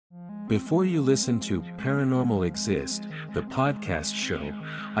Before you listen to Paranormal Exist, the podcast show,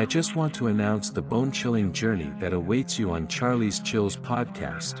 I just want to announce the bone-chilling journey that awaits you on Charlie's Chills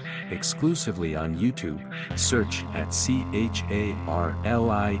podcast, exclusively on YouTube. Search at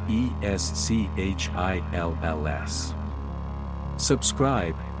CharlieSchills.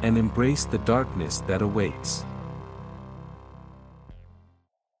 Subscribe, and embrace the darkness that awaits.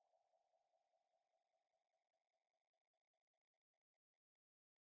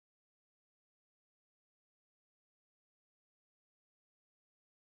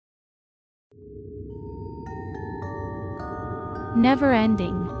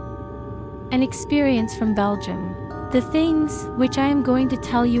 NeverEnding. An experience from Belgium. The things which I am going to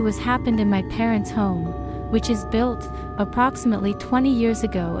tell you has happened in my parents' home, which is built approximately 20 years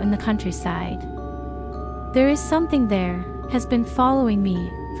ago in the countryside. There is something there, has been following me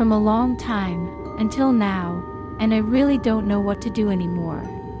from a long time until now, and I really don't know what to do anymore.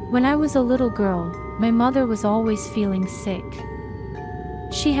 When I was a little girl, my mother was always feeling sick.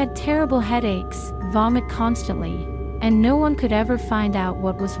 She had terrible headaches, vomit constantly, and no one could ever find out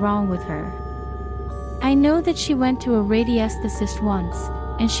what was wrong with her. I know that she went to a radiesthetist once,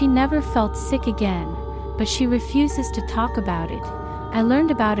 and she never felt sick again, but she refuses to talk about it. I learned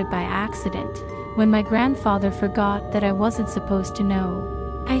about it by accident, when my grandfather forgot that I wasn't supposed to know.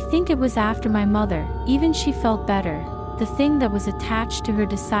 I think it was after my mother, even she felt better, the thing that was attached to her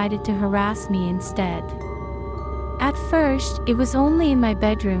decided to harass me instead. At first, it was only in my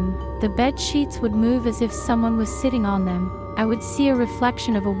bedroom. The bed sheets would move as if someone was sitting on them. I would see a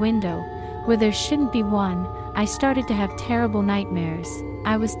reflection of a window, where there shouldn't be one. I started to have terrible nightmares.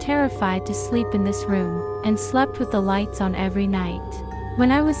 I was terrified to sleep in this room, and slept with the lights on every night.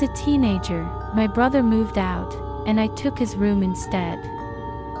 When I was a teenager, my brother moved out, and I took his room instead.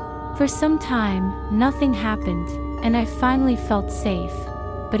 For some time, nothing happened, and I finally felt safe.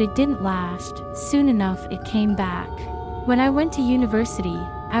 But it didn't last. Soon enough it came back. When I went to university,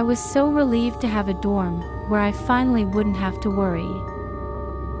 I was so relieved to have a dorm, where I finally wouldn't have to worry.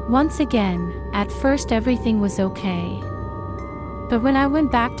 Once again, at first everything was okay. But when I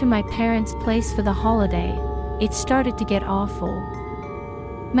went back to my parents' place for the holiday, it started to get awful.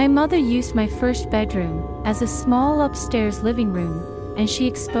 My mother used my first bedroom as a small upstairs living room, and she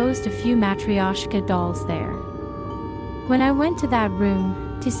exposed a few Matryoshka dolls there. When I went to that room,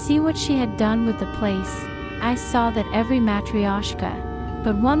 to see what she had done with the place, I saw that every Matryoshka,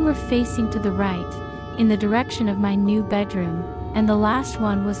 but one were facing to the right, in the direction of my new bedroom, and the last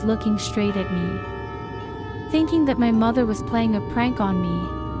one was looking straight at me. Thinking that my mother was playing a prank on me,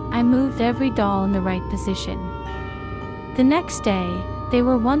 I moved every doll in the right position. The next day, they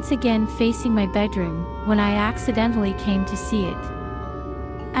were once again facing my bedroom, when I accidentally came to see it.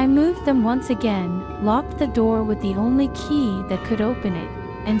 I moved them once again, locked the door with the only key that could open it,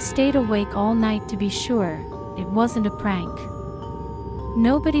 and stayed awake all night to be sure it wasn't a prank.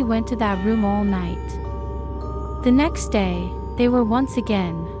 Nobody went to that room all night. The next day, they were once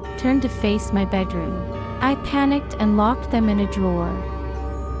again turned to face my bedroom. I panicked and locked them in a drawer.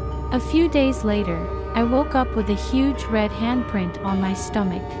 A few days later, I woke up with a huge red handprint on my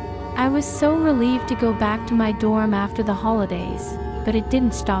stomach. I was so relieved to go back to my dorm after the holidays, but it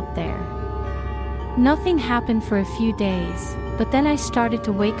didn't stop there. Nothing happened for a few days, but then I started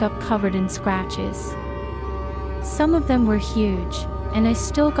to wake up covered in scratches. Some of them were huge, and I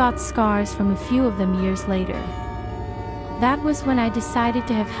still got scars from a few of them years later. That was when I decided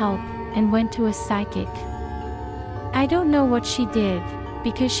to have help, and went to a psychic. I don't know what she did,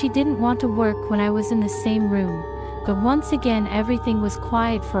 because she didn't want to work when I was in the same room, but once again everything was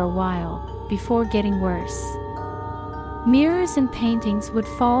quiet for a while, before getting worse. Mirrors and paintings would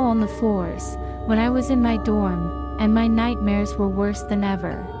fall on the floors when I was in my dorm, and my nightmares were worse than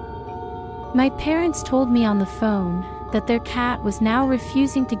ever. My parents told me on the phone that their cat was now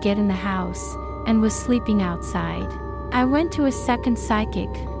refusing to get in the house, and was sleeping outside. I went to a second psychic,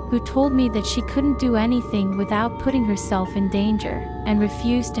 who told me that she couldn't do anything without putting herself in danger, and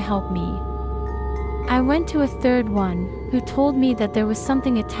refused to help me. I went to a third one, who told me that there was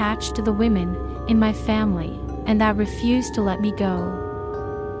something attached to the women in my family, and that refused to let me go.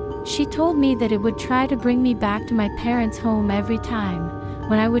 She told me that it would try to bring me back to my parents' home every time,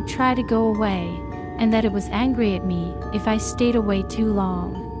 when I would try to go away, and that it was angry at me if I stayed away too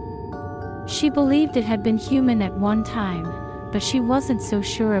long. She believed it had been human at one time, but she wasn't so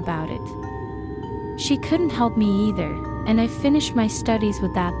sure about it. She couldn't help me either, and I finished my studies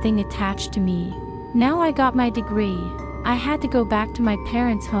with that thing attached to me. Now I got my degree, I had to go back to my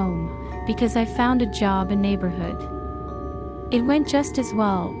parents' home, because I found a job in neighborhood. It went just as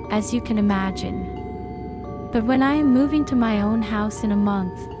well, as you can imagine. But when I am moving to my own house in a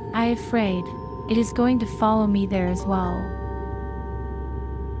month, I am afraid it is going to follow me there as well.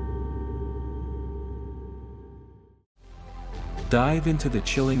 Dive into the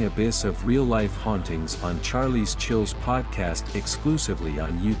chilling abyss of real-life hauntings on Charlie's Chills podcast exclusively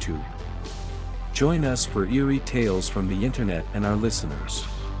on YouTube. Join us for eerie tales from the internet and our listeners.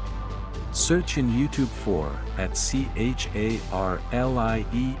 Search in YouTube for @Charlieschills.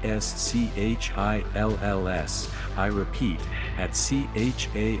 I repeat,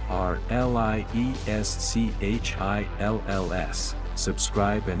 @Charlieschills.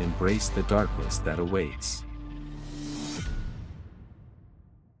 Subscribe and embrace the darkness that awaits.